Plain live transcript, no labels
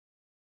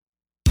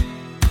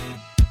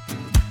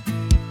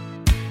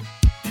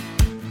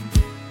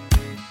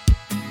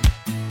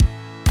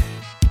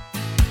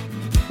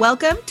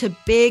Welcome to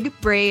Big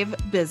Brave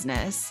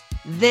Business.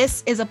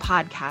 This is a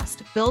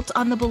podcast built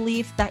on the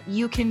belief that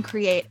you can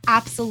create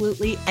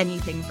absolutely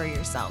anything for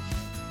yourself.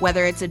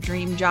 Whether it's a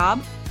dream job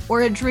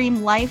or a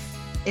dream life,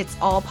 it's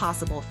all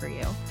possible for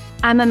you.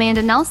 I'm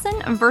Amanda Nelson,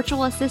 a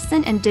virtual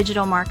assistant and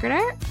digital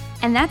marketer,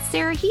 and that's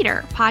Sarah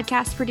Heater,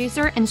 podcast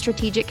producer and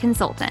strategic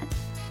consultant.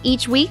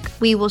 Each week,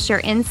 we will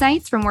share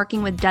insights from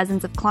working with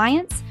dozens of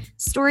clients,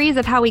 stories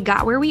of how we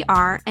got where we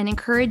are, and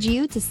encourage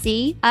you to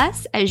see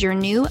us as your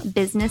new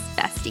business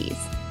besties.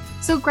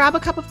 So grab a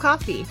cup of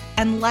coffee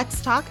and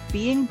let's talk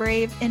being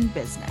brave in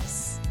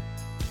business.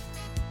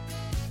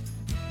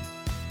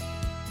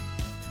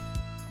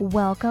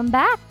 Welcome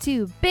back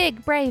to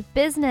Big Brave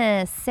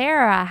Business.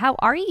 Sarah, how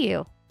are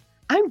you?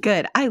 I'm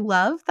good. I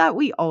love that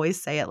we always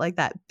say it like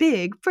that.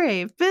 Big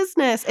Brave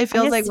Business. It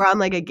feels like we're on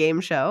like a game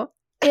show.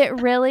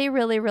 It really,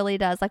 really, really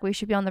does. Like we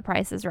should be on The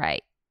Price is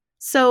Right.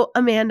 So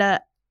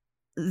Amanda,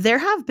 there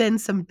have been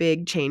some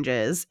big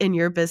changes in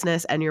your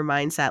business and your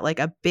mindset, like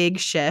a big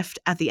shift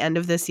at the end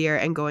of this year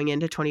and going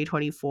into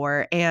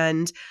 2024.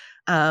 And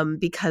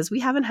because we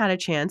haven't had a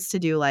chance to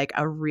do like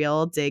a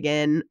real dig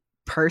in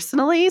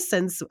personally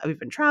since we've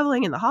been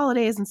traveling in the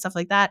holidays and stuff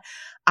like that,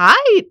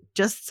 I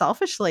just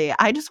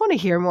want to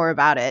hear more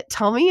about it.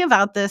 Tell me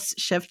about this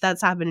shift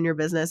that's happened in your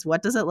business.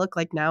 What does it look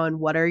like now? And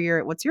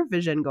what's your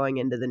vision going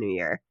into the new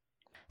year?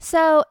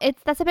 So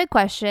that's a big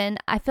question.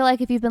 I feel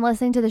like if you've been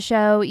listening to the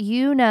show,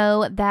 you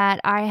know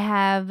that I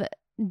have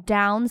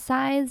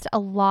downsized a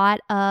lot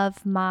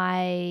of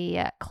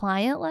my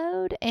client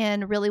load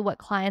and really what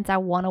clients I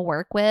want to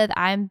work with.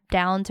 I'm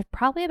down to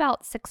probably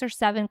about 6 or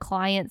 7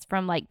 clients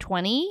from like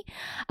 20,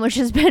 which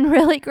has been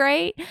really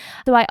great.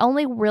 So I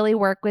only really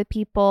work with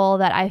people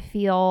that I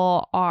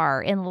feel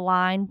are in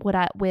line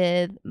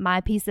with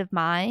my peace of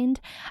mind.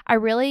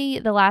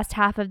 The last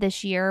half of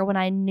this year, when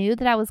I knew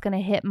that I was going to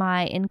hit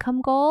my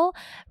income goal,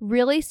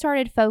 really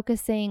started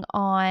focusing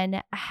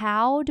on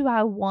how do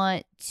I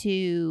want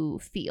to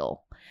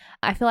feel.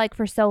 I feel like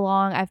for so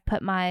long, I've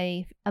put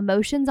my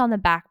emotions on the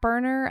back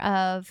burner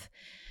of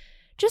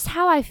just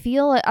how I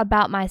feel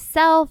about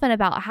myself and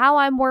about how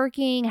I'm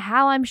working,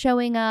 how I'm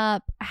showing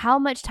up, how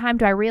much time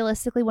do I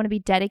realistically want to be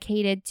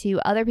dedicated to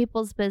other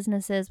people's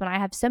businesses when I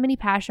have so many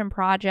passion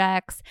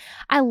projects.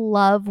 I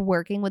love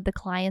working with the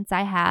clients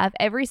I have.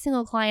 Every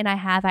single client I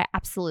have, I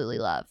absolutely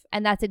love.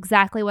 And that's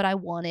exactly what I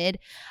wanted.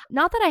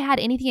 Not that I had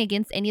anything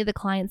against any of the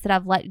clients that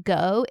I've let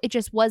go. It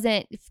just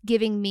wasn't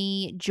giving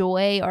me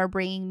joy or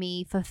bringing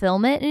me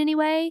fulfillment in any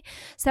way.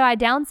 So I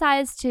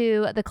downsized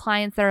to the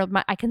clients that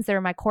I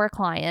consider my core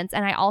clients.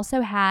 And I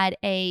also had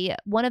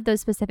one of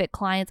those specific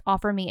clients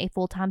offer me a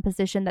full-time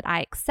position that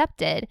I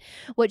accepted,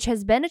 which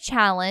has been a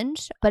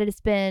challenge, but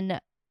it's been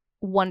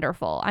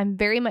wonderful. I'm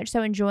very much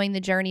so enjoying the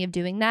journey of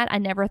doing that. I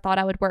never thought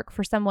I would work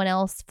for someone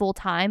else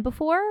full-time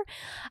before.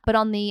 But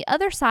on the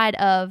other side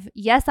of,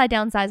 yes, I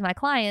downsized my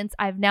clients,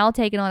 I've now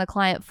taken on a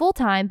client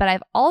full-time, but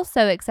I've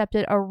also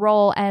accepted a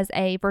role as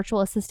a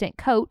virtual assistant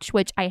coach,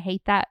 which I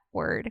hate that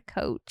word,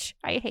 coach.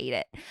 I hate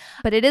it.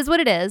 But it is what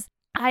it is.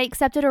 I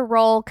accepted a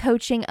role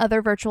coaching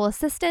other virtual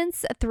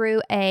assistants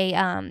through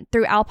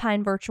through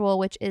Alpine Virtual,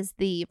 which is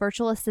the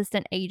virtual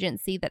assistant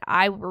agency that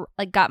I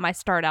got my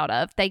start out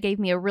of. They gave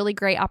me a really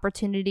great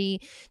opportunity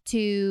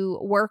to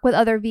work with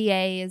other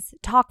VAs,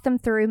 talk them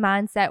through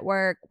mindset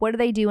work. What are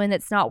they doing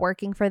that's not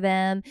working for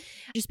them?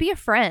 Just be a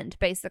friend,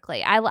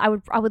 basically. I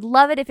would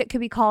love it if it could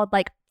be called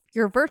like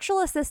your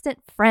virtual assistant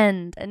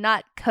friend and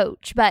not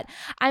coach. But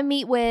I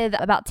meet with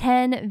about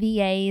 10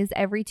 VAs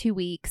every 2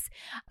 weeks.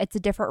 It's a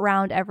different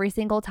round every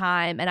single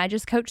time. And I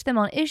just coach them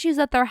on issues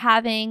that they're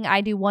having.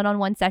 I do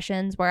one-on-one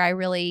sessions where I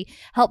really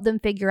help them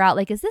figure out,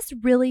 like, is this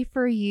really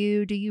for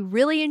you? Do you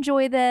really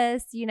enjoy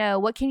this?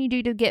 What can you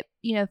do to get,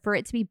 for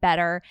it to be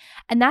better?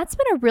 And that's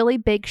been a really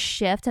big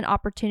shift and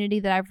opportunity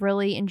that I've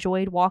really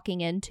enjoyed walking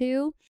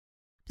into.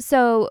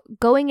 So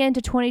going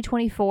into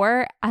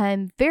 2024,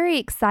 I'm very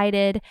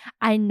excited.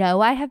 I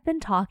know I have been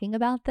talking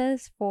about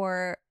this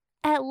for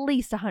at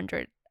least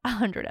 100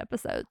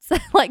 episodes,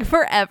 like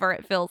forever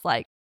it feels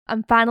like.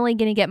 I'm finally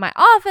going to get my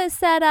office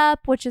set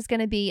up, which is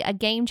going to be a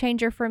game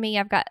changer for me.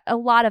 I've got a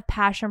lot of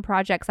passion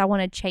projects I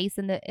want to chase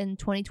in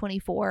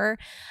 2024,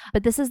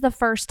 but this is the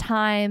first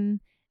time,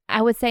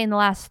 I would say in the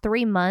last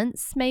 3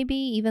 months, maybe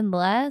even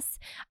less,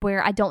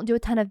 where I don't do a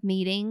ton of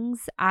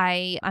meetings.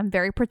 I'm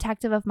very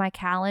protective of my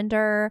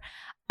calendar.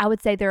 I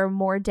would say there are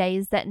more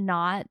days than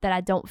not that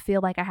I don't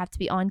feel like I have to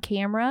be on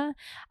camera.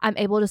 I'm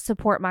able to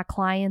support my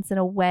clients in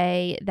a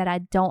way that I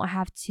don't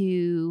have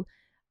to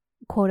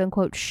quote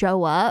unquote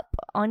show up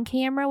on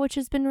camera, which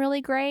has been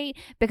really great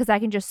because I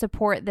can just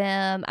support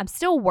them. I'm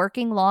still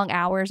working long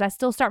hours. I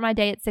still start my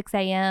day at 6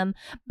 a.m.,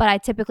 but I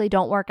typically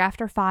don't work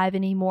after 5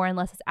 anymore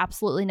unless it's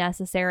absolutely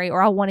necessary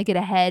or I want to get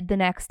ahead the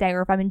next day,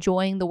 or if I'm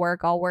enjoying the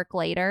work, I'll work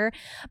later.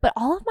 But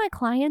all of my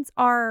clients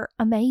are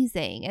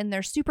amazing and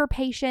they're super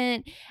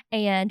patient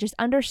and just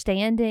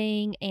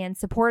understanding and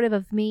supportive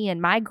of me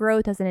and my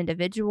growth as an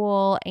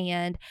individual.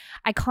 And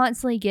I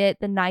constantly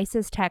get the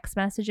nicest text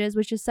messages,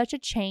 which is such a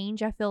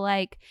change. I feel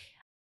like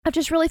I've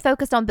just really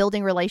focused on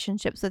building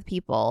relationships with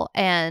people,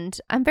 and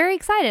I'm very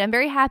excited. I'm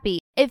very happy.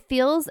 It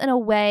feels in a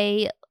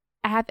way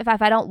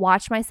if I don't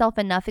watch myself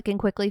enough, it can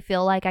quickly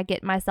feel like I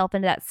get myself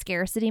into that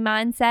scarcity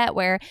mindset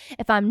where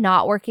if I'm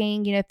not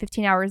working,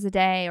 15 hours a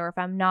day, or if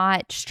I'm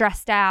not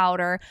stressed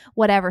out or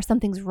whatever,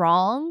 something's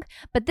wrong.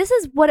 But this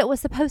is what it was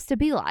supposed to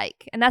be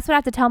like. And that's what I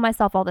have to tell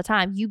myself all the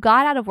time. You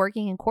got out of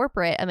working in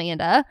corporate,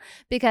 Amanda,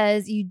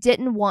 because you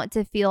didn't want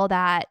to feel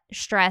that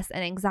stress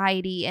and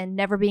anxiety and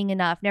never being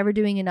enough, never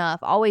doing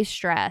enough, always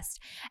stressed.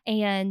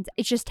 And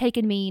it's just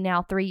taken me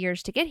now 3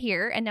 years to get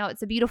here. And now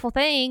it's a beautiful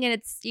thing. And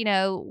it's,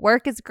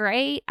 work is great.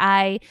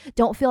 I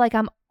don't feel like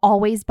I'm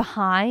always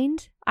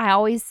behind. I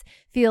always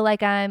feel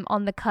like I'm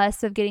on the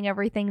cusp of getting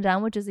everything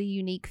done, which is a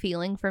unique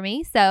feeling for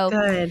me. So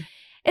Good.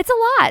 it's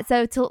a lot.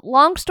 So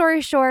long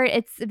story short,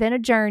 it's been a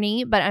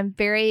journey, but I'm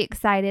very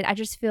excited. I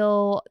just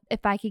feel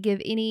if I could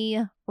give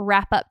any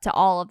wrap up to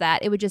all of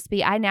that, it would just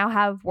be I now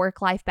have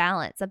work-life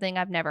balance, something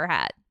I've never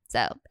had.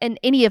 So, in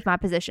any of my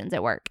positions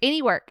at work, any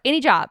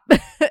job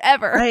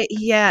ever. Right.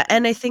 Yeah.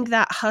 And I think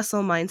that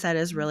hustle mindset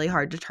is really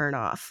hard to turn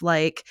off.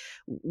 Like,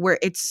 where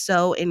it's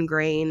so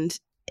ingrained,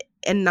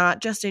 and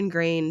not just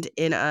ingrained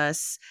in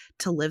us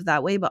to live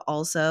that way, but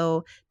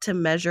also to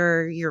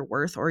measure your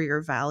worth or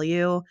your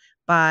value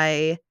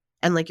by,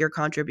 and like your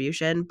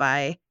contribution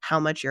by how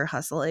much you're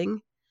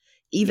hustling.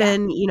 Yeah.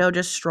 Even,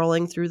 just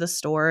strolling through the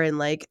store and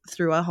like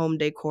through a home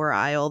decor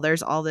aisle,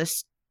 there's all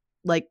this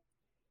like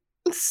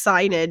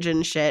signage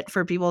and shit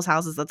for people's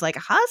houses that's like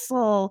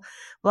hustle,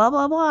 blah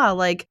blah blah,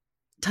 like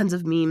tons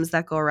of memes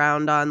that go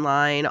around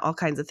online, all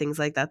kinds of things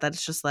like that,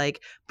 that's just like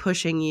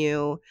pushing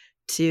you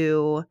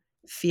to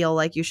feel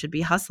like you should be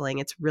hustling.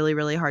 It's really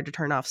really hard to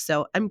turn off.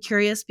 So I'm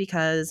curious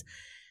because,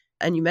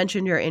 and you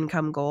mentioned your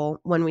income goal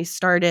when we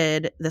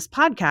started this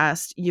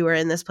podcast, you were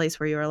in this place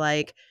where you were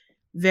like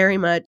very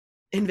much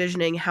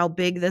envisioning how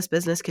big this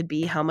business could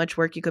be, how much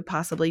work you could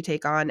possibly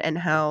take on, and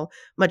how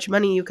much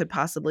money you could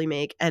possibly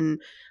make.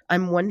 And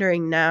I'm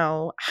wondering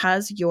now,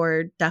 has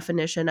your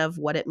definition of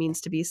what it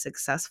means to be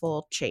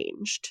successful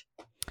changed?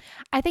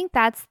 I think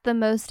that's the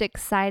most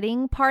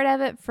exciting part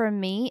of it for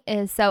me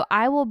is so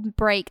I will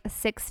break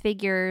six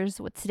figures.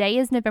 Today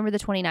is November the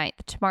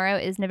 29th. Tomorrow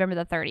is November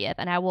the 30th.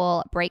 And I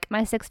will break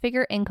my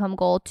six-figure income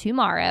goal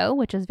tomorrow,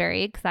 which is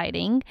very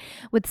exciting,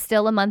 with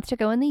still a month to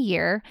go in the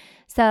year.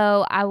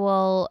 So I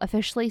will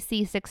officially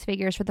see six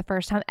figures for the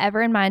first time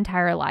ever in my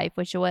entire life,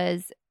 which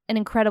was an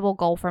incredible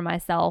goal for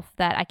myself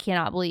that I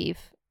cannot believe.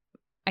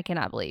 I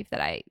cannot believe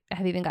that I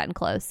have even gotten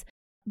close.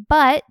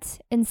 But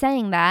in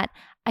saying that,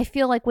 I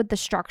feel like with the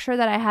structure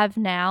that I have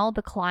now,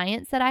 the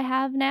clients that I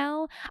have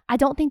now, I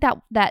don't think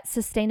that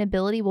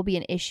sustainability will be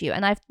an issue.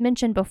 And I've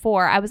mentioned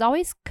before, I was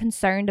always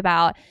concerned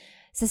about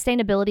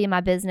sustainability in my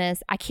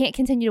business. I can't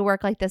continue to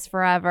work like this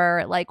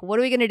forever. Like, what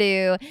are we going to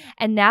do?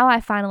 And now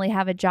I finally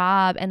have a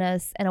job and a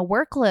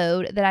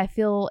workload that I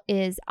feel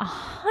is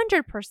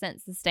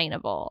 100%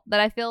 sustainable, that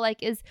I feel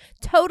like is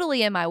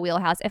totally in my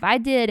wheelhouse. If I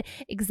did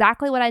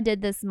exactly what I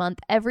did this month,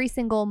 every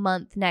single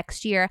month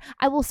next year,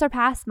 I will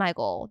surpass my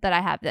goal that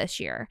I have this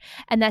year.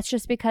 And that's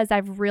just because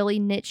I've really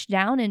niched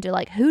down into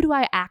like, who do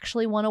I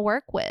actually want to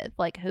work with?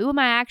 Like, who am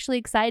I actually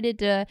excited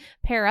to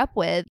pair up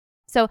with?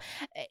 So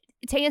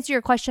to answer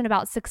your question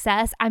about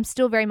success, I'm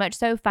still very much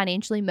so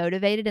financially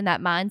motivated in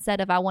that mindset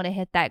of I want to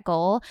hit that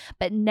goal.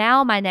 But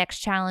now my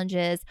next challenge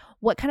is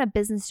what kind of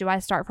business do I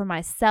start for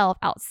myself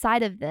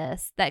outside of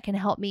this that can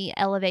help me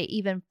elevate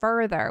even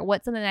further?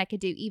 What's something I could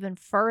do even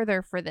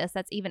further for this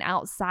that's even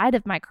outside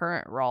of my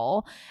current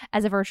role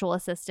as a virtual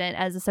assistant,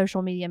 as a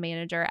social media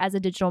manager, as a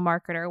digital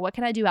marketer? What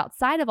can I do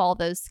outside of all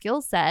those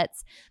skill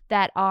sets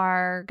that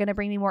are going to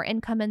bring me more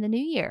income in the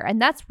new year?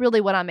 And that's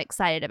really what I'm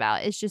excited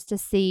about, is just to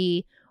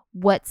see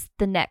what's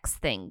the next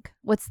thing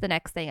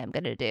I'm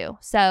going to do.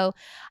 So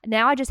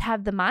now I just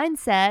have the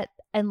mindset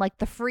and like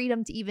the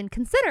freedom to even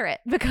consider it,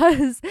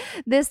 because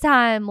this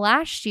time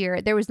last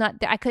year there was not,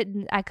 I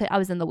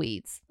was in the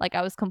weeds. Like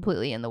I was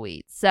completely in the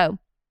weeds. So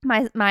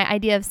my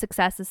idea of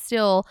success is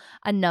still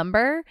a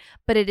number,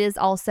 but it is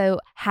also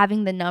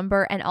having the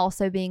number and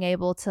also being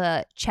able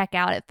to check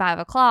out at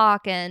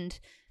 5:00 and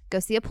go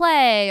see a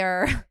play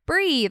or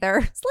breathe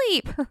or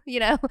sleep,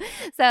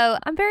 So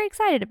I'm very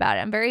excited about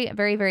it. I'm very,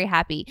 very, very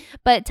happy.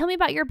 But tell me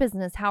about your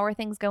business. How are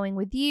things going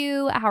with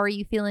you? How are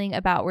you feeling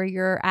about where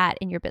you're at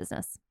in your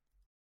business?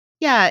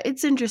 Yeah,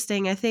 it's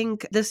interesting. I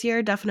think this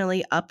year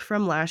definitely up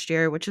from last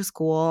year, which is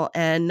cool.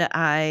 And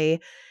I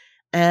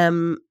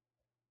am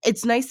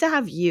it's nice to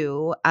have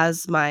you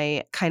as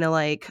my kind of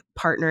like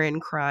partner in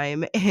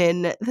crime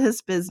in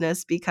this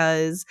business,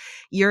 because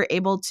you're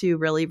able to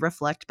really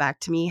reflect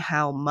back to me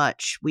how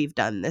much we've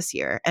done this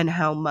year and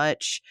how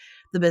much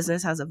the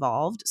business has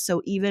evolved.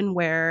 So even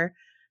where,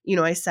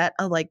 I set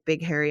a like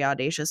big, hairy,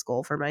 audacious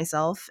goal for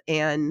myself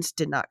and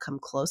did not come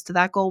close to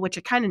that goal, which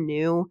I kind of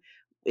knew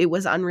it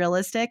was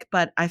unrealistic,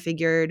 but I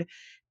figured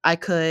I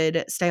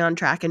could stay on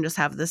track and just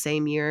have the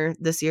same year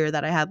this year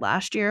that I had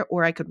last year,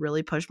 or I could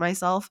really push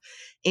myself.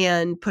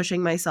 And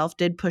pushing myself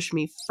did push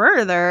me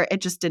further.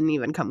 It just didn't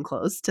even come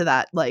close to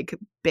that like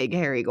big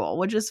hairy goal,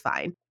 which is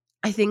fine.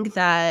 I think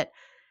that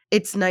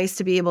it's nice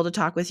to be able to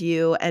talk with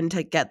you and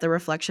to get the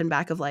reflection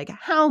back of like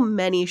how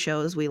many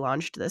shows we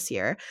launched this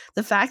year.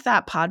 The fact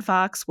that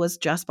Podfox was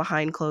just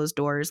behind closed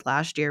doors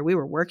last year, we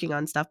were working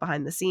on stuff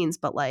behind the scenes,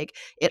 but like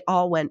it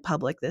all went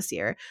public this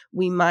year.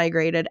 We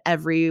migrated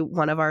every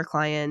one of our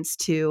clients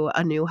to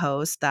a new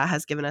host that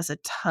has given us a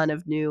ton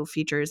of new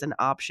features and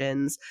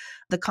options.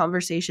 The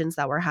conversations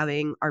that we're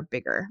having are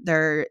bigger.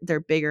 They're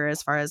bigger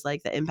as far as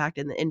like the impact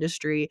in the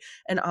industry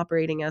and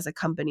operating as a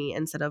company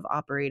instead of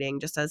operating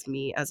just as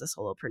me as a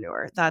solopreneur.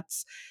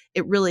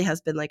 It really has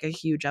been like a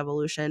huge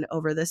evolution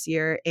over this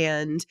year.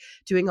 And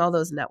doing all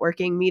those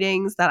networking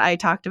meetings that I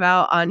talked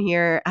about on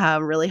here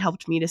really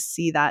helped me to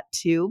see that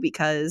too,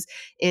 because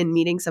in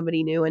meeting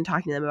somebody new and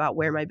talking to them about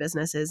where my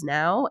business is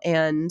now,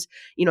 and,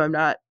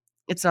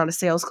 it's not a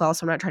sales call,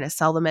 so I'm not trying to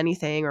sell them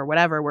anything or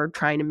whatever. We're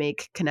trying to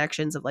make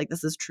connections of like,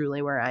 this is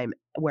truly where I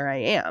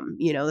am,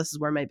 this is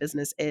where my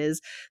business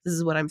is. This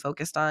is what I'm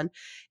focused on.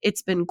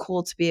 It's been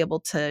cool to be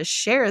able to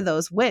share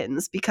those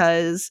wins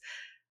because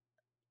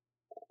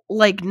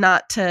like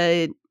not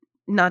to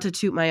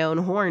toot my own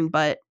horn,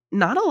 but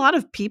not a lot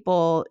of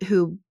people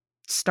who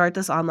start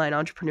this online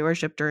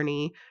entrepreneurship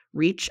journey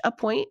reach a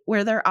point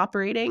where they're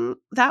operating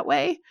that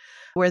way,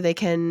 where they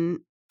can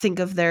think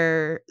of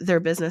their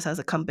business as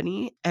a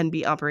company and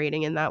be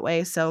operating in that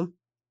way. So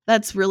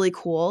that's really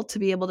cool to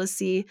be able to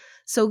see.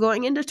 So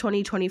going into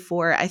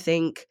 2024, I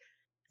think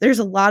there's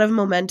a lot of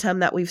momentum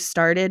that we've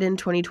started in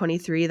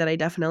 2023 that I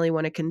definitely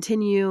want to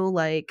continue,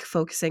 like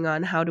focusing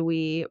on how do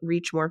we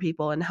reach more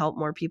people and help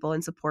more people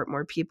and support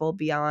more people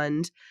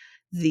beyond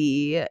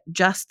the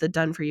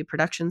done for you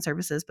production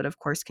services, but of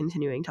course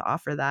continuing to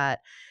offer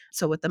that.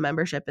 So with the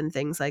membership and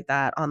things like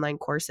that, online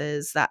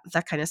courses, that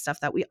kind of stuff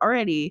that we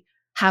already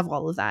have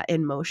all of that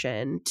in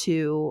motion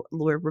to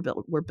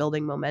we're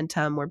building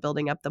momentum, we're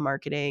building up the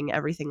marketing,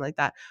 everything like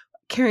that,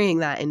 carrying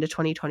that into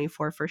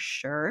 2024 for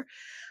sure.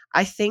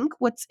 I think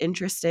what's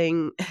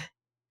interesting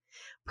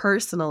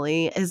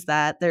personally is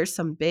that there's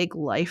some big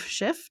life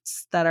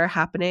shifts that are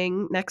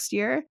happening next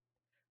year.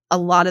 A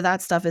lot of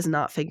that stuff is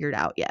not figured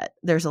out yet.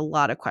 There's a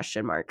lot of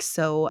question marks.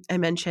 So I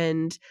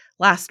mentioned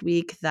last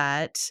week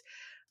that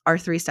our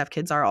 3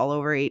 stepkids are all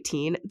over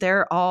 18.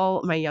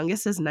 My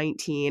youngest is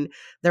 19.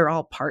 They're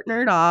all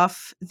partnered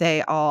off.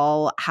 They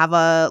all have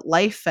a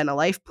life and a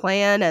life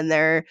plan, and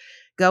they're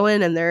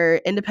going and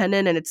they're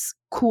independent, and it's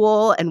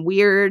cool and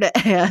weird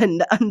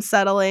and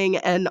unsettling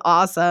and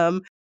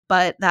awesome.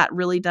 But that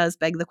really does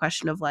beg the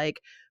question of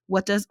like,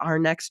 what does our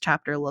next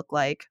chapter look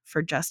like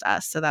for just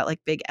us? So that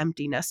like big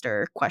empty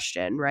nester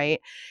question,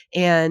 right?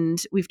 And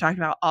we've talked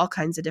about all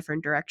kinds of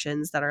different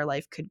directions that our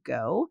life could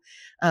go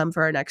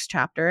for our next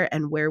chapter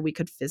and where we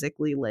could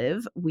physically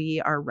live.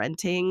 We are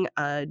renting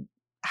a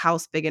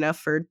house big enough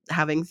for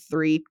having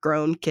 3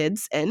 grown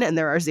kids in, and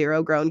there are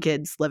 0 grown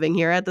kids living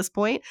here at this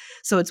point.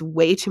 So it's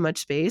way too much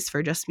space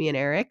for just me and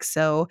Eric.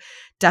 So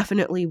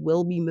definitely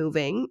will be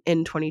moving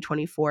in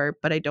 2024,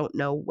 but I don't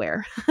know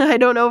where. I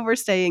don't know if we're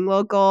staying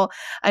local.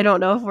 I don't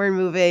know if we're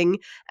moving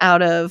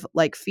out of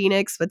like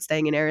Phoenix, but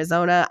staying in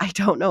Arizona. I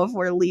don't know if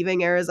we're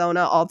leaving Arizona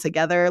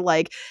altogether.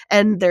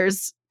 And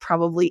there's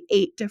probably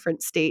 8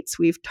 different states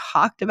we've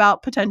talked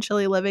about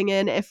potentially living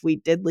in if we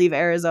did leave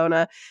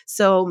Arizona.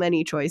 So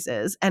many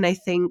choices. And I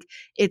think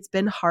it's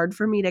been hard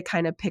for me to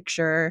kind of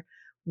picture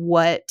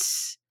what,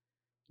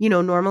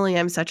 normally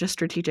I'm such a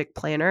strategic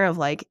planner of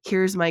like,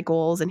 here's my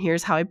goals and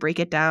here's how I break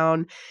it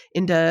down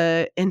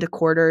into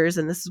quarters,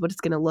 and this is what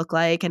it's going to look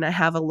like. And I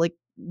have a like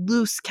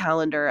loose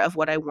calendar of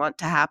what I want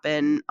to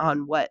happen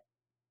on what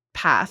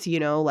path,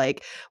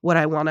 like what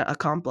I want to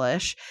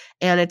accomplish.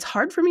 And it's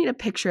hard for me to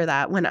picture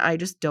that when I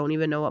just don't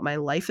even know what my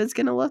life is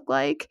going to look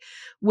like,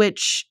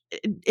 which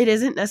it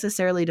isn't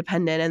necessarily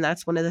dependent. And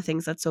that's one of the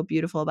things that's so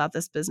beautiful about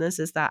this business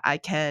is that I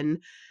can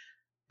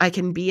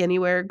be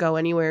anywhere, go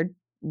anywhere,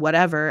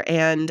 whatever.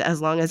 And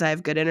as long as I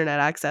have good internet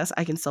access,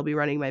 I can still be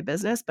running my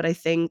business. But I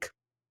think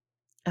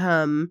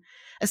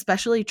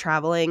especially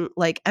traveling,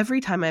 like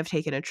every time I've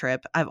taken a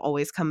trip, I've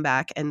always come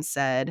back and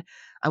said,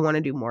 I want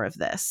to do more of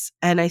this.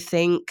 And I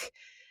think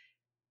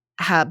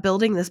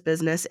building this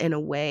business in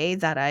a way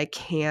that I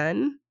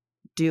can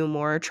do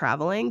more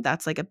traveling,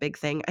 that's like a big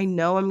thing. I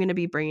know I'm going to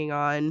be bringing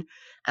on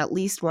at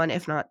least 1,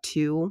 if not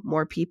 2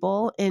 more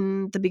people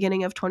in the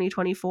beginning of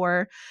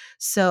 2024.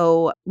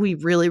 So we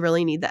really,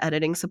 really need the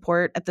editing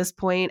support at this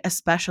point,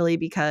 especially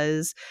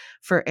because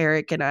for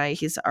Eric and I,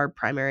 he's our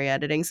primary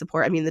editing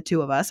support. I mean, the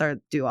 2 of us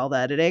do all the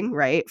editing,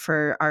 right,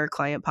 for our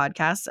client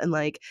podcasts. And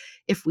like,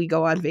 if we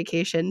go on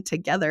vacation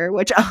together,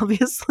 which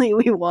obviously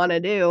we want to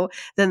do,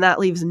 then that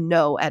leaves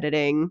no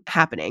editing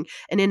happening.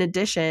 And in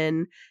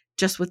addition,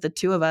 just with the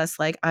 2 of us,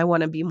 like I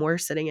want to be more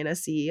sitting in a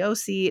CEO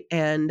seat,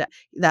 and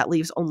that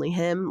leaves only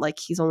him. Like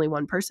he's only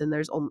one person.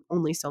 There's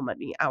only so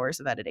many hours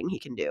of editing he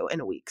can do in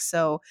a week.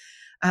 So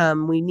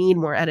we need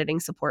more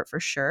editing support for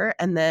sure.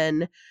 And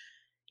then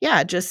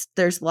yeah, just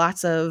there's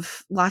lots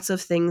of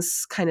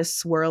things kind of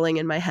swirling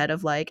in my head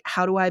of like,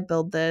 how do I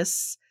build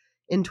this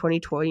in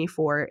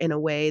 2024 in a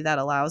way that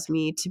allows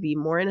me to be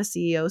more in a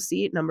CEO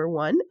seat, number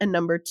one, and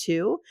number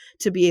two,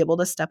 to be able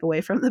to step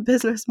away from the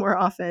business more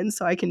often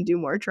so I can do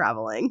more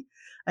traveling.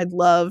 I'd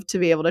love to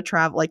be able to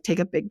travel, like take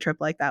a big trip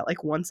like that,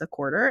 like once a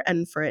quarter,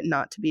 and for it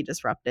not to be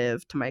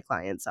disruptive to my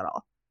clients at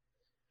all.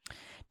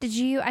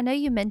 I know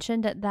you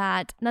mentioned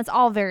that, and that's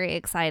all very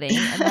exciting.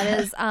 And that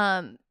is,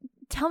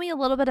 tell me a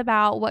little bit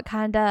about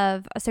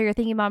so you're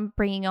thinking about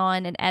bringing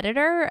on an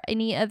editor,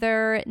 any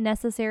other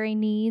necessary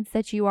needs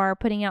that you are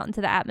putting out into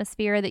the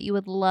atmosphere that you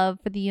would love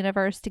for the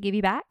universe to give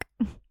you back?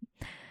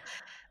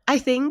 I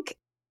think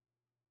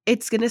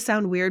it's going to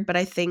sound weird, but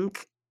I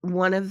think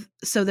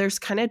so there's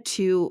kind of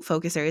two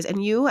focus areas,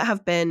 and you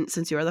have been,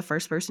 since you are the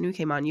first person who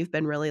came on, you've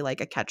been really like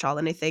a catch-all.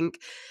 And I think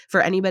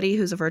for anybody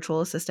who's a virtual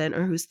assistant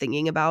or who's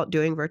thinking about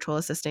doing virtual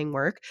assisting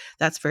work,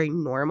 that's very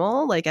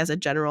normal. Like as a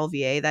general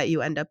VA, that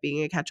you end up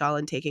being a catch-all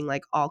and taking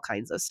like all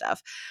kinds of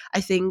stuff.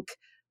 I think,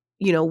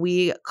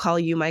 we call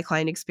you my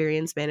client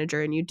experience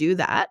manager and you do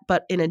that.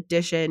 But in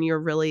addition, you're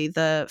really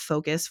the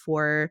focus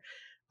for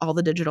all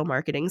the digital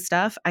marketing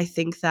stuff. I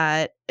think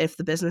that if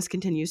the business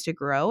continues to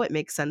grow, it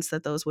makes sense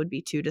that those would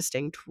be two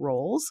distinct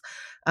roles,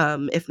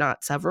 if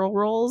not several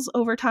roles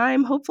over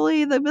time.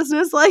 Hopefully the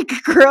business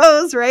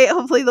grows, right?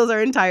 Hopefully those are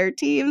entire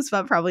teams,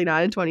 but probably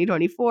not in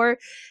 2024.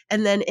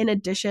 And then in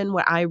addition,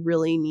 what I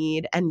really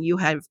need, and you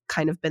have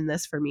kind of been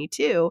this for me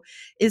too,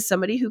 is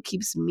somebody who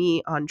keeps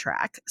me on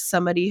track.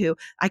 Somebody who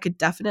I could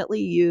definitely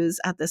use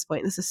at this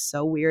point. This is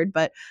so weird,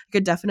 but I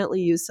could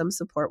definitely use some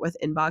support with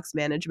inbox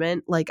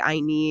management.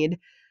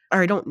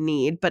 I don't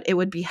need, but it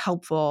would be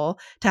helpful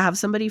to have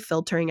somebody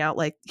filtering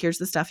out, here's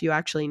the stuff you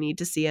actually need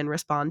to see and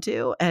respond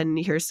to, and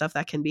here's stuff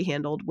that can be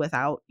handled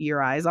without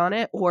your eyes on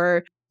it,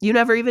 or you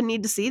never even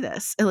need to see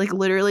this. It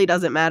literally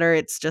doesn't matter.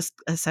 It's just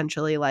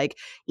essentially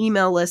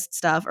email list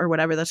stuff or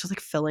whatever that's just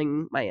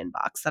filling my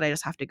inbox that I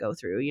just have to go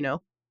through,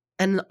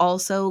 And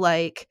also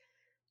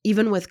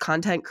even with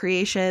content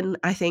creation,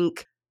 I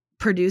think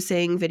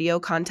producing video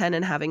content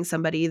and having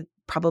somebody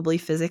probably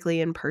physically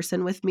in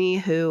person with me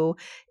who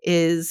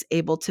is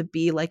able to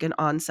be an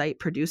on-site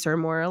producer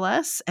more or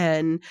less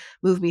and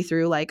move me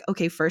through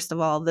okay, first of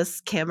all, this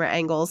camera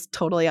angle's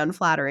totally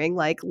unflattering,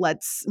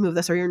 let's move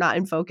this, or you're not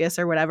in focus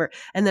or whatever.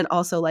 And then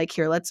also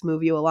here, let's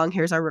move you along.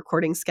 Here's our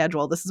recording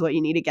schedule. This is what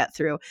you need to get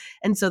through.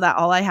 And so that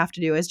all I have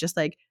to do is just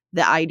the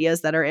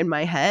ideas that are in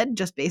my head,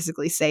 just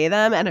basically say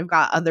them. And I've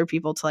got other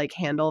people to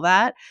handle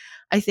that.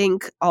 I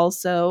think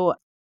also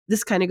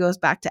this kind of goes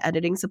back to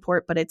editing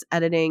support, but it's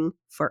editing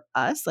for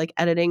us,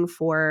 editing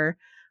for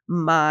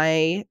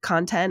my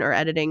content or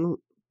editing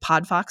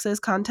PodFox's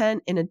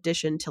content in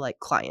addition to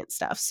client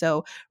stuff.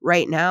 So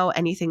right now,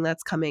 anything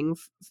that's coming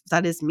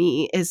that is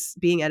me is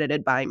being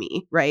edited by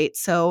me, right?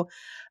 So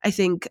I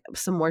think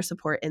some more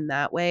support in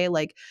that way.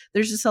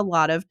 There's just a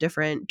lot of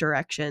different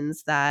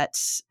directions that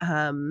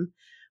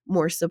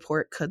more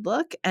support could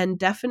look, and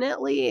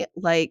definitely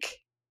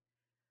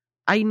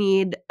I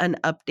need an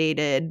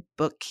updated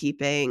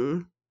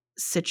bookkeeping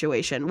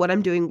situation. What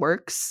I'm doing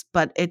works,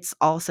 but it's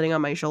all sitting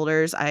on my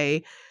shoulders.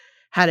 I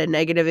had a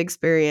negative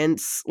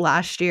experience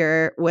last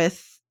year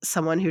with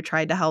someone who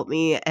tried to help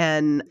me,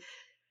 and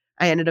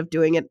I ended up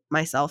doing it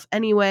myself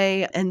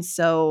anyway. And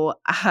so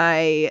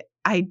I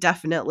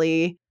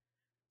definitely,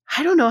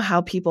 I don't know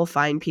how people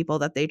find people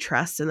that they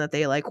trust and that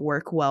they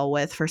work well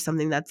with for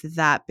something that's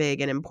that big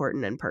and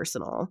important and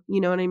personal.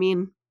 You know what I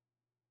mean?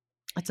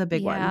 It's a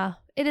big one. Yeah,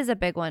 it is a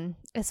big one.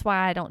 It's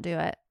why I don't do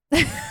it.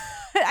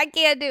 I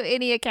can't do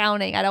any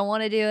accounting. I don't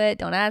want to do it.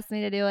 Don't ask me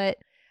to do it.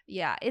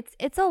 Yeah,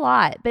 it's a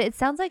lot, but it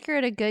sounds like you're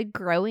at a good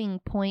growing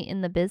point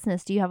in the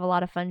business. Do you have a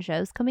lot of fun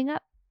shows coming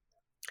up?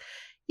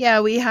 Yeah,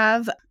 we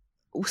have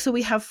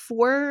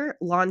 4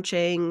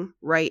 launching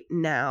right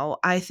now.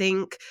 I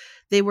think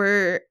there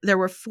were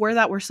 4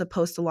 that were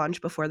supposed to launch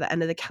before the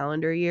end of the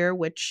calendar year,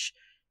 which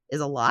is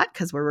a lot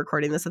because we're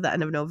recording this at the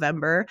end of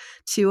November.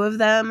 2 of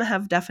them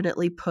have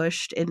definitely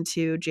pushed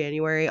into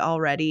January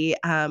already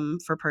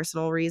for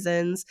personal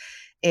reasons.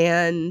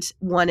 And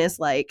one is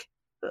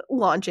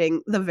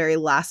launching the very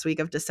last week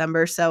of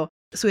December. So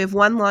we have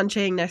one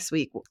launching next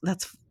week.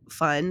 That's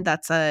fun.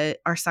 That's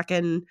our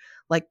second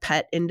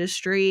pet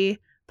industry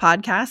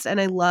podcast. And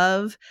I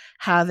love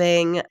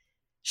having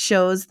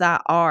shows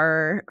that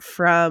are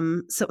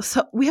from so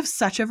we have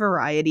such a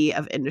variety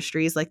of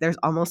industries, there's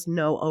almost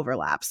no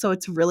overlap, so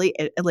it's really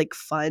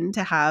fun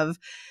to have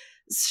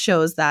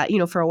shows that,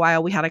 for a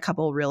while we had a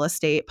couple real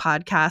estate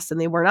podcasts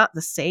and they were not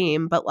the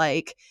same, but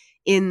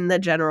in the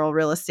general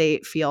real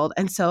estate field.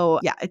 And so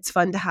yeah, it's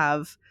fun to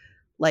have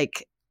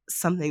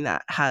something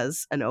that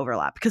has an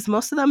overlap, because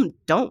most of them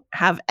don't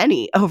have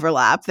any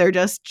overlap. They're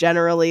just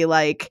generally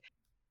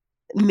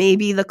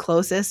maybe the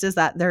closest is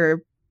that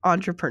they're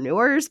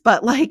entrepreneurs,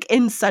 but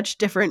in such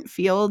different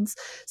fields.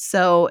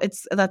 So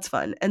that's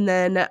fun. And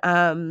then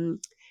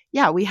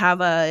yeah, we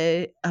have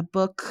a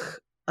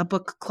book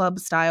club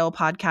style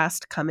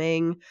podcast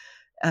coming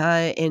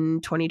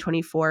in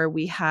 2024.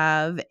 We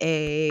have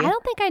I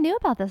don't think I knew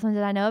about this one.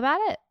 Did I know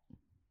about it?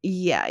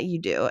 Yeah, you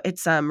do.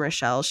 It's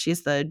Rochelle.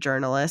 She's the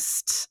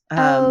journalist.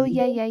 Oh,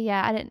 yeah.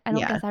 I don't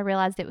Yeah. guess I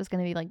realized it was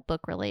gonna be, like,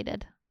 book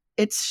related.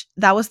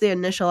 That was the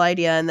initial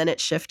idea, and then it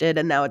shifted,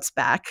 and now it's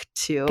back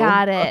to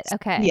Got it. books.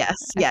 Okay. Yes.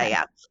 Yeah, Okay.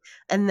 yeah.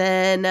 And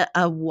then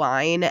a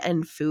wine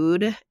and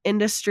food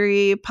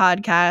industry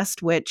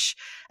podcast, which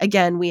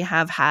again, we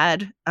have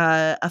had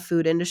a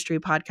food industry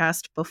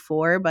podcast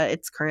before, but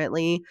it's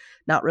currently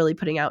not really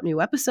putting out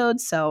new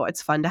episodes. So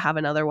it's fun to have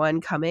another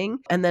one coming.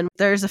 And then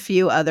there's a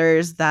few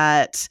others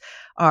that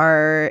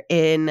are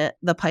in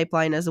the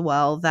pipeline as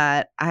well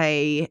that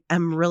I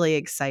am really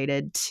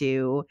excited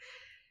to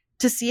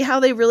see how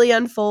they really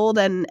unfold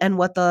and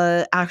what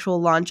the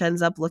actual launch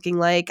ends up looking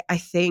like. I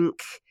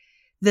think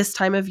this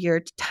time of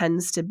year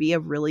tends to be a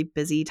really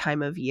busy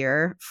time of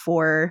year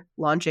for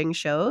launching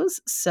shows.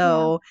 Yeah.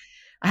 So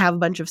I have a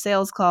bunch of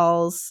sales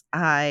calls.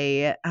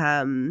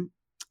 I'm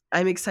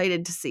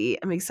excited to see.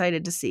 I'm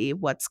excited to see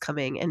what's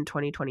coming in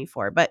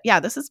 2024. But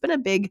yeah, this has been a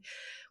big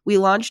we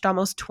launched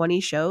almost 20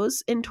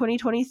 shows in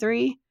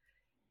 2023,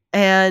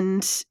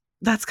 and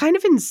that's kind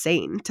of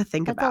insane to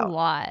think That's a about.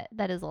 lot.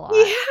 That is a lot.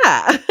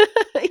 Yeah.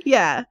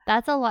 Yeah.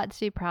 That's a lot to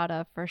be proud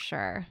of for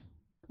sure.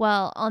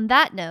 Well, on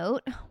that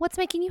note, what's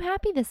making you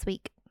happy this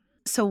week?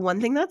 So one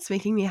thing that's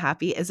making me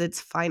happy is it's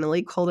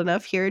finally cold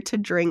enough here to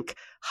drink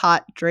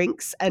hot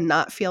drinks and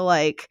not feel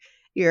like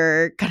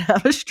you're gonna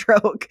have a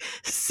stroke.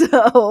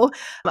 So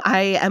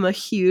I am a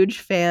huge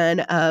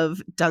fan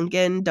of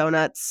Dunkin'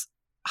 Donuts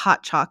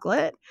hot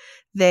chocolate.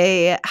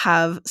 They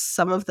have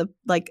some of the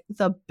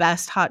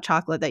best hot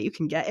chocolate that you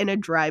can get in a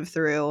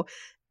drive-through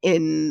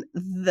in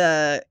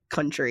the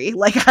country.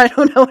 Like, I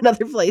don't know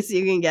another place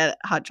you can get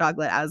hot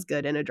chocolate as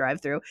good in a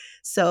drive-through.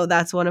 So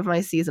that's one of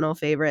my seasonal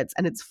favorites,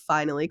 and it's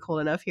finally cold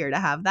enough here to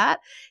have that.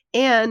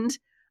 And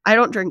I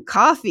don't drink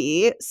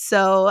coffee,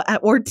 so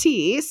or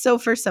tea. So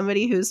for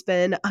somebody who's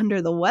been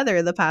under the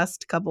weather the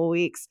past couple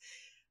weeks,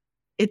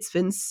 it's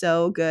been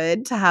so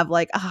good to have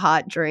like a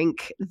hot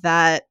drink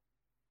that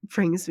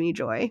brings me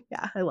joy.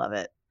 Yeah, I love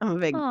it. I'm Oh, a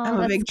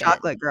that's big good.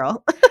 chocolate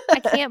girl. I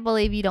can't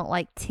believe you don't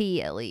like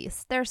tea at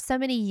least. There's so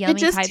many It yummy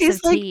just types tastes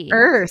of like tea.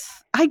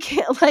 earth. I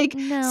can't like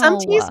some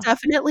tea is No.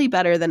 definitely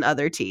better than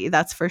other tea.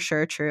 That's for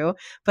sure true.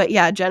 But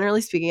yeah,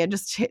 generally speaking, it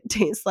just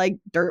tastes like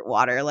dirt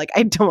water. Like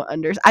I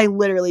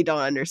literally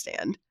don't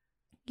understand.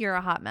 You're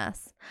a hot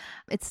mess.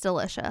 It's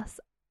delicious.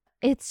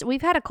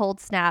 We've had a cold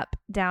snap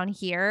down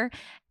here,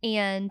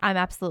 and I'm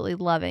absolutely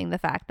loving the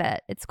fact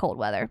that it's cold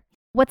weather.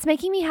 What's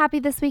making me happy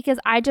this week is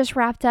I just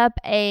wrapped up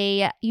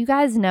you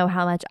guys know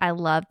how much I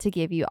love to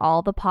give you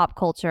all the pop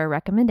culture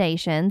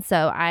recommendations.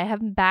 So I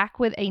am back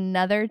with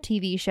another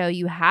TV show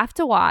you have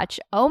to watch.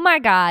 Oh my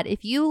God.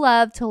 If you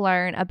love to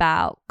learn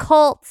about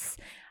cults,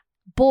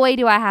 boy,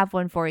 do I have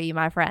one for you,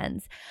 my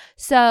friends.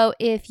 So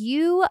if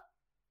you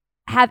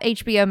have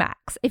HBO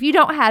Max. If you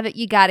don't have it,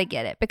 you got to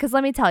get it because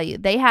let me tell you,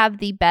 they have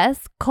the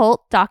best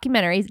cult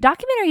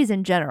documentaries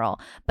in general.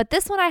 But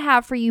this one I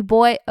have for you,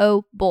 boy,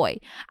 oh boy.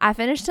 I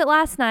finished it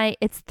last night.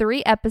 It's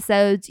 3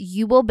 episodes.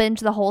 You will binge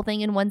the whole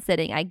thing in one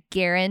sitting. I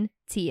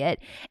guarantee it.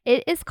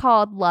 It is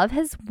called Love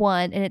Has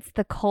Won, and it's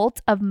the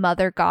cult of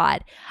Mother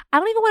God. I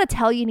don't even want to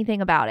tell you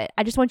anything about it.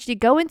 I just want you to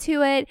go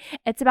into it.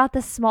 It's about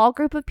this small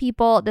group of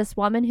people, this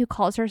woman who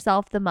calls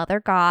herself the Mother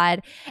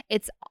God.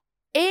 It's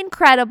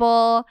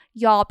incredible,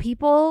 y'all.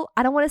 People,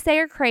 I don't want to say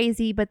are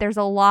crazy, but there's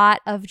a lot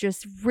of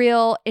just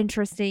real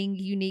interesting,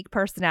 unique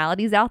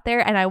personalities out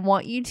there. And I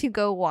want you to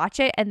go watch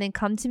it and then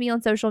come to me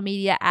on social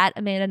media at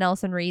Amanda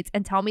Nelson Reads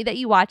and tell me that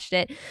you watched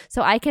it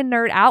so I can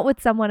nerd out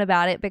with someone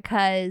about it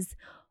because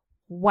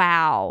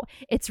wow,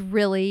 it's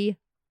really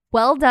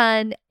well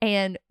done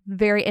and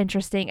very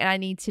interesting, and I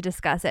need to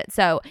discuss it.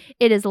 So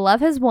it is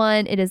Love Has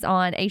Won. It is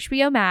on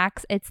HBO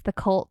Max. It's the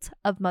cult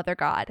of Mother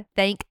God.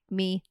 Thank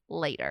me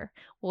later.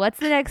 What's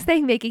the next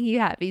thing making you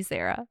happy,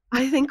 Sarah?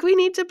 I think we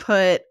need to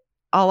put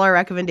all our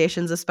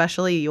recommendations,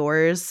 especially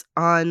yours,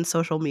 on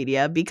social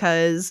media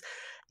because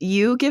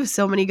you give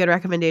so many good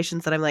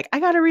recommendations that I'm like, I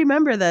got to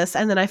remember this.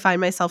 And then I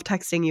find myself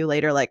texting you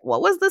later, like,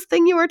 what was this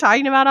thing you were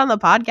talking about on the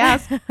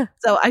podcast?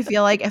 So I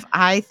feel like if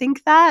I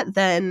think that,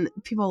 then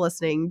people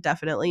listening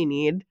definitely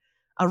need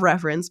a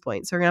reference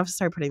point. So we're going to have to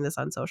start putting this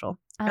on social.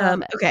 I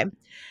love it. Okay.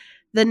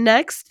 The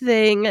next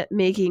thing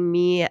making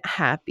me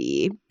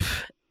happy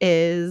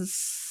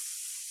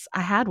is I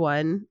had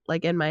one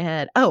like in my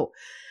head. Oh,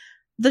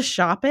 the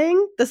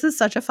shopping. This is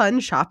such a fun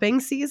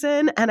shopping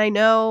season. And I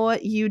know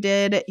you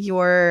did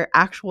your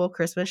actual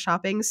Christmas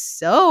shopping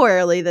so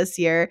early this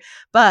year,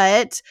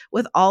 but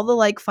with all the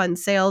like fun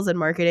sales and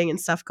marketing and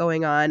stuff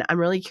going on, I'm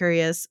really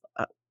curious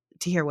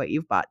to hear what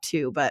you've bought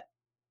too. But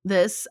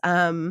this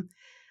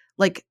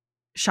like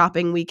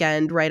shopping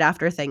weekend right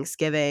after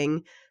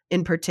Thanksgiving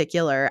in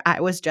particular,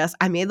 I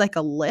made like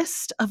a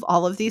list of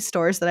all of these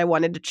stores that I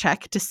wanted to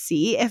check to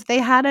see if they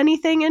had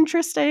anything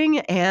interesting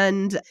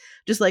and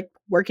just like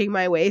working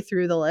my way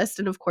through the list.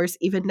 And of course,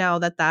 even now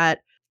that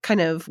kind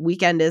of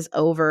weekend is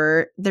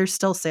over, there's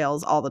still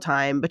sales all the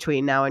time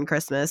between now and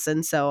Christmas.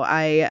 And so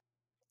I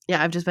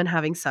yeah, I've just been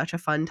having such a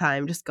fun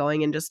time just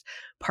going and just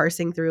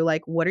parsing through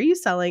like, what are you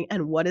selling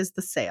and what is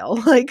the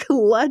sale? Like,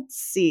 let's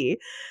see.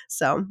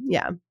 So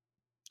yeah,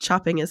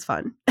 shopping is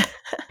fun.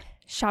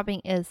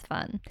 Shopping is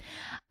fun.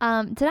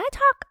 Did I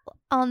talk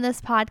on this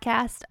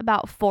podcast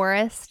about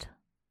Forest,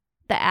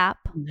 the app?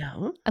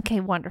 No. Okay,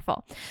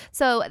 wonderful.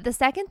 So, the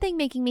second thing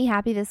making me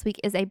happy this week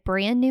is a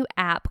brand new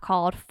app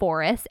called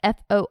Forest,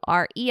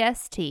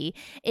 Forest.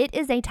 It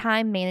is a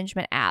time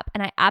management app,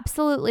 and I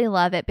absolutely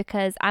love it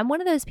because I'm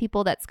one of those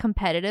people that's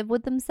competitive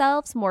with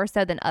themselves more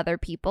so than other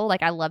people.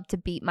 Like, I love to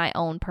beat my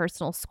own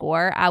personal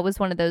score. I was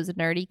one of those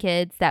nerdy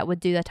kids that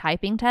would do a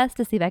typing test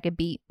to see if I could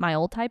beat my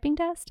old typing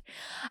test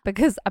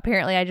because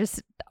apparently I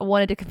just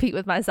wanted to compete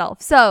with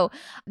myself. So,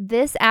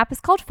 this app is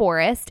called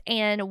Forest,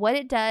 and what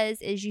it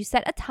does is you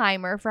set a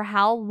timer for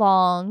how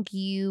long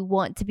you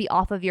want to be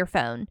off of your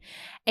phone,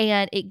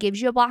 and it gives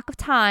you a block of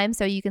time,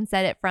 so you can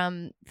set it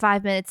from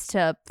 5 minutes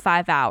to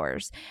 5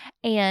 hours.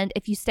 And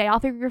if you stay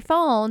off of your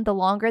phone, the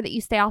longer that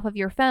you stay off of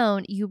your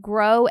phone, you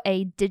grow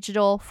a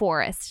digital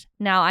forest.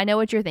 Now, I know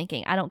what you're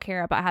thinking. I don't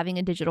care about having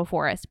a digital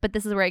forest, but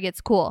this is where it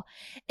gets cool,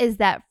 is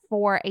that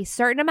for a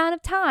certain amount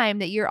of time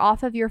that you're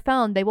off of your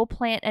phone, they will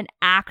plant an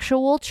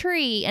actual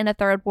tree in a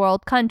third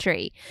world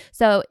country.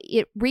 So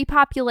it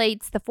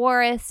repopulates the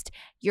forest.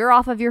 You're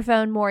off of your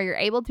phone more. You're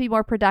able to be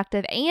more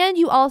productive, and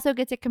you also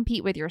get to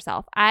compete with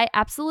yourself. I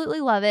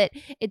absolutely love it.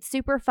 It's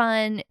super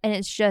fun, and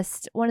it's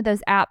just one of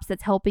those apps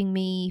that's helping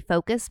me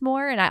focus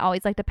more. And I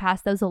always like to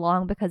pass those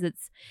along because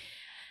it's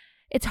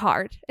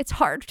hard. It's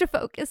hard to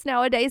focus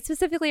nowadays,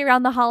 specifically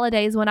around the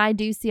holidays when I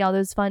do see all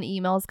those fun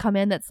emails come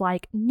in that's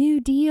like new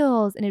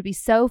deals. And it'd be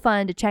so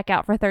fun to check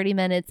out for 30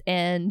 minutes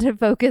and to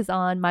focus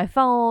on my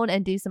phone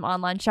and do some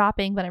online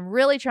shopping. But I'm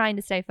really trying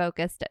to stay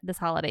focused this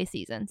holiday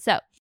season. So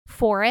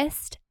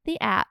Forest, the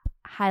app,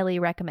 highly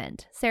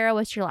recommend. Sarah,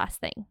 what's your last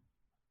thing?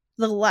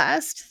 The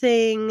last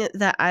thing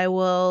that I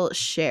will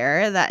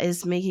share that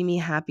is making me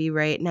happy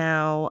right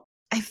now,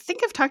 I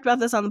think I've talked about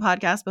this on the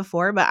podcast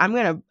before, but I'm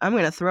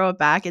gonna throw it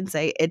back and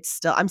say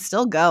I'm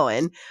still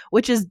going,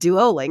 which is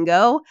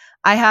Duolingo.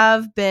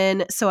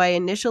 I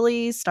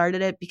initially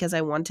started it because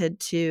I wanted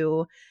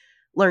to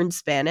learn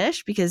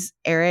Spanish because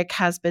Eric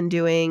has been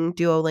doing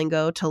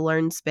Duolingo to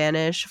learn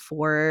Spanish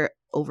for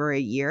over a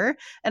year,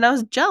 and I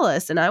was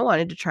jealous and I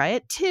wanted to try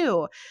it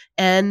too.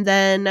 And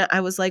then I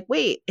was like,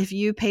 wait, if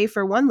you pay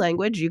for one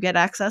language, you get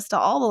access to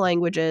all the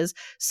languages.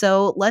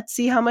 So let's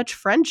see how much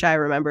French I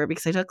remember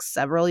because I took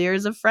several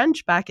years of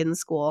French back in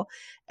school.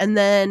 And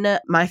then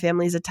my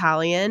family's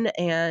Italian,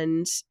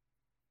 and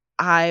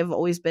I've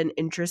always been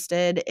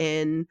interested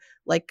in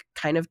like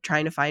kind of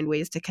trying to find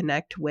ways to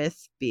connect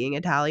with being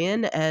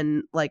Italian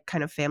and like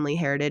kind of family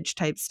heritage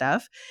type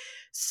stuff.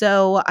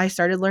 So I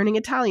started learning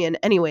Italian.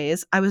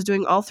 Anyways, I was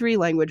doing all three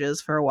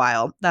languages for a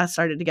while. That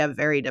started to get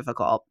very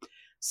difficult.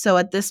 So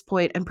at this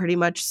point, I'm pretty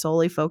much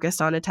solely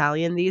focused on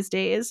Italian these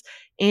days,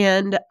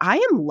 and I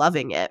am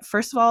loving it.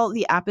 First of all,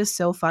 the app is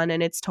so fun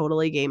and it's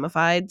totally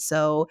gamified,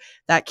 so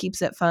that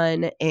keeps it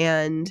fun.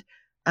 And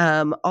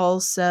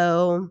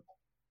also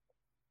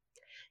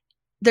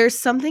there's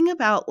something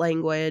about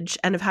language,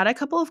 and I've had a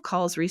couple of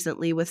calls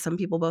recently with some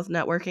people, both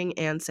networking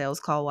and sales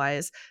call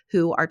wise,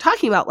 who are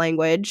talking about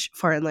language,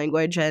 foreign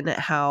language, and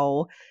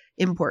how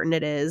important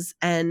it is.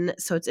 And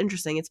so it's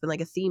interesting. It's been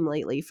like a theme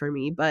lately for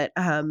me, but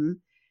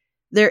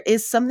there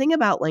is something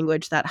about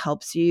language that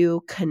helps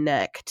you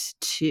connect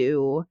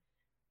to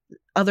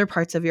other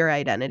parts of your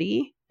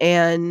identity.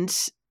 And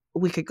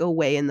we could go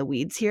way in the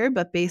weeds here,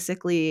 but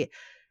basically,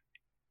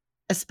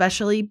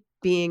 especially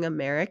being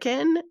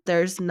American,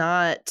 there's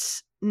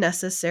not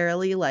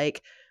necessarily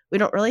like we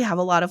don't really have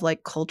a lot of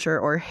like culture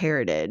or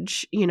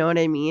heritage. You know what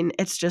I mean?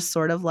 It's just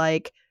sort of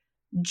like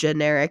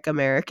generic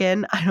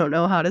American. I don't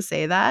know how to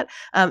say that.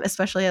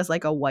 Especially as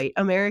like a white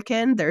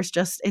American,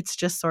 it's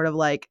just sort of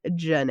like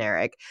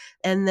generic.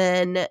 And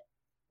then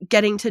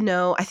getting to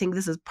know, I think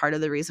this is part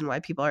of the reason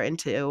why people are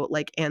into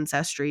like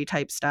ancestry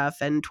type stuff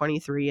and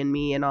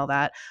 23andMe and all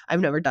that.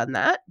 I've never done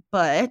that,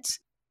 but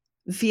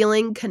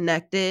feeling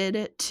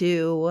connected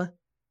to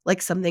like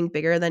something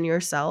bigger than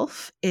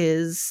yourself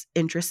is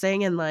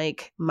interesting. And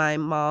like my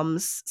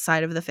mom's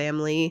side of the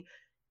family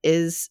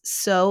is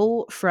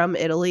so from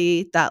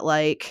Italy that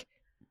like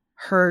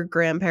her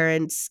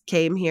grandparents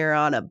came here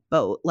on a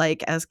boat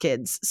like as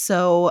kids.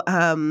 So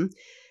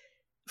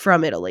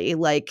from Italy,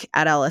 like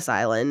at Ellis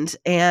Island.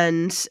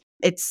 And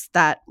it's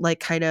that like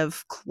kind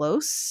of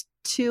close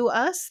to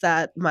us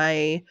that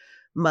my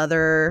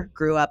mother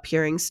grew up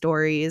hearing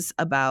stories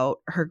about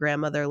her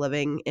grandmother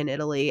living in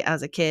Italy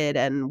as a kid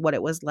and what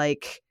it was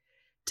like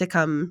to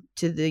come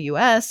to the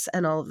US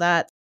and all of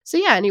that. So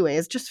yeah,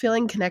 anyways, just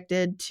feeling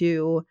connected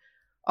to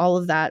all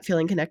of that,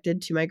 feeling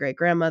connected to my great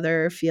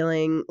grandmother,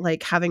 feeling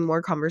like having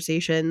more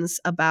conversations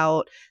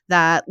about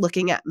that,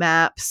 looking at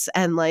maps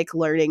and like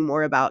learning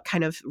more about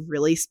kind of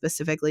really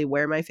specifically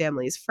where my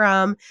family's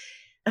from.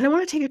 And I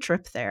want to take a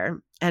trip there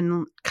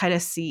and kind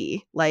of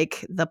see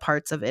like the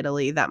parts of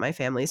Italy that my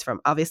family's from.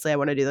 Obviously, I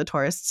want to do the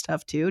tourist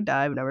stuff too. Duh,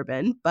 I've never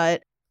been,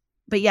 but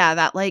yeah,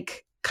 that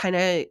like kind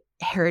of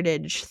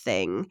heritage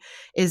thing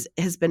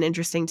has been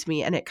interesting to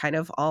me, and it kind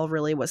of all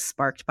really was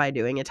sparked by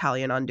doing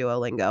Italian on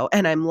Duolingo,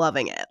 and I'm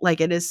loving it.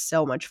 Like, it is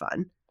so much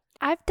fun.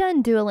 I've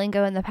done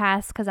Duolingo in the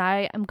past because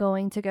I am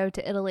going to go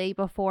to Italy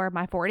before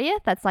my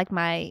 40th. That's like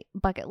my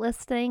bucket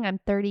list thing. I'm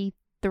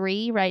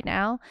 33 right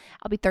now.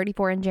 I'll be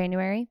 34 in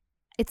January.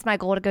 It's my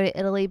goal to go to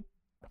Italy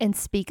and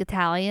speak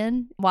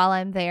Italian while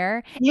I'm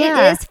there.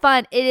 Yeah. It is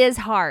fun. It is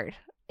hard.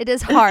 It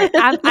is hard.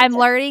 I'm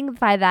learning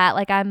by that.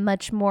 Like, I'm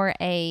much more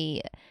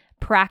a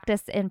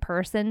practice in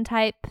person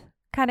type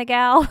kind of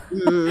gal.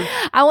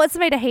 I want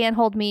somebody to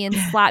handhold me and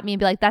slap me and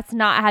be like, that's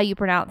not how you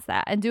pronounce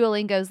that. And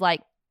Duolingo's like,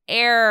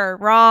 error,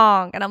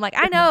 wrong. And I'm like,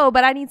 I know,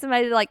 but I need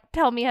somebody to like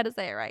tell me how to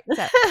say it right.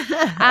 So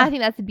I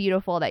think that's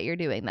beautiful that you're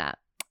doing that.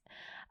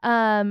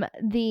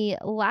 The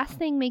last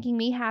thing making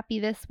me happy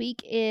this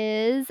week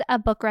is a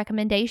book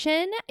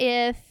recommendation.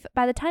 If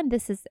by the time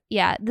this is,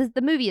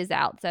 the movie is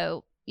out,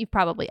 so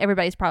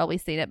everybody's probably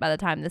seen it by the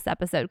time this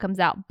episode comes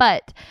out.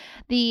 But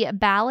the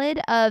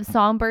Ballad of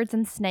Songbirds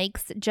and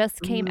Snakes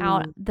just came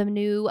out. The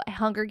new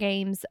Hunger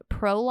Games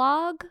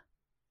prologue.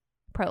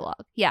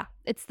 Yeah,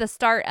 it's the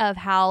start of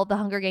how the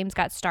Hunger Games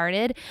got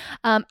started.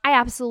 I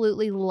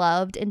absolutely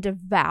loved and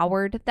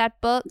devoured that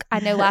book. I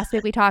know last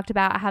week we talked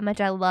about how much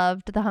I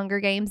loved the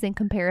Hunger Games in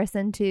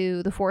comparison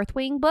to the Fourth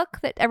Wing book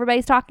that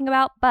everybody's talking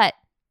about, but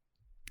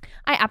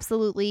I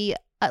absolutely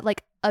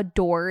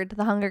adored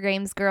the Hunger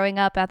Games growing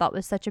up. I thought it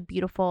was such a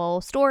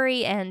beautiful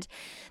story, and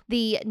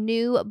the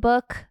new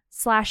book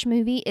 /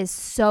 movie is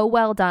so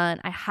well done.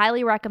 I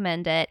highly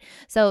recommend it.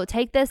 So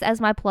take this as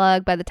my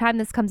plug. By the time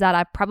this comes out,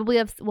 I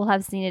probably will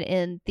have seen it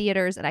in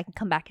theaters, and I can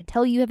come back and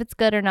tell you if it's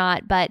good or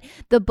not. But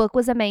the book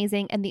was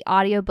amazing, and the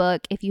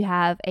audiobook, if you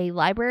have a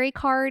library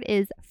card,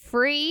 is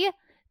free.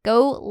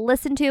 Go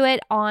listen to it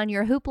on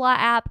your Hoopla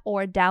app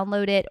or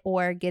download it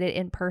or get it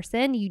in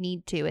person. You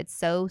need to. It's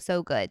so,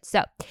 so good.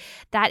 So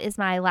that is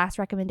my last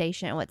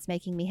recommendation and what's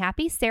making me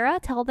happy. Sarah,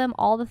 tell them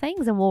all the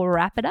things and we'll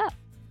wrap it up.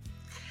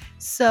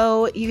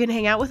 So you can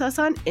hang out with us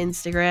on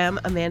Instagram.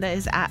 Amanda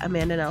is at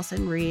Amanda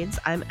Nelson Reads.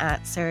 I'm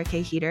at Sarah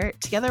K. Heater.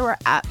 Together we're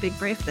at Big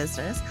Brave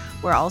Business.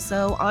 We're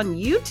also on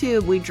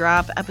YouTube. We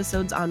drop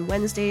episodes on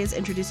Wednesdays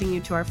introducing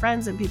you to our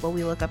friends and people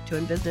we look up to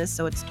in business.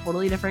 So it's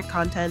totally different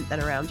content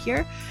than around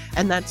here.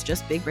 And that's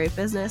just Big Brave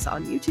Business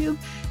on YouTube.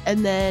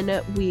 And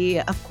then we,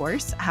 of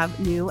course, have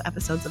new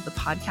episodes of the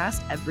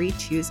podcast every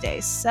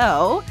Tuesday.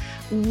 So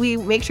we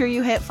make sure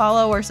you hit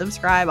follow or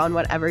subscribe on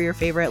whatever your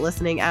favorite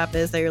listening app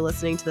is that you're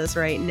listening to this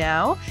right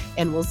now.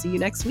 And we'll see you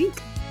next week.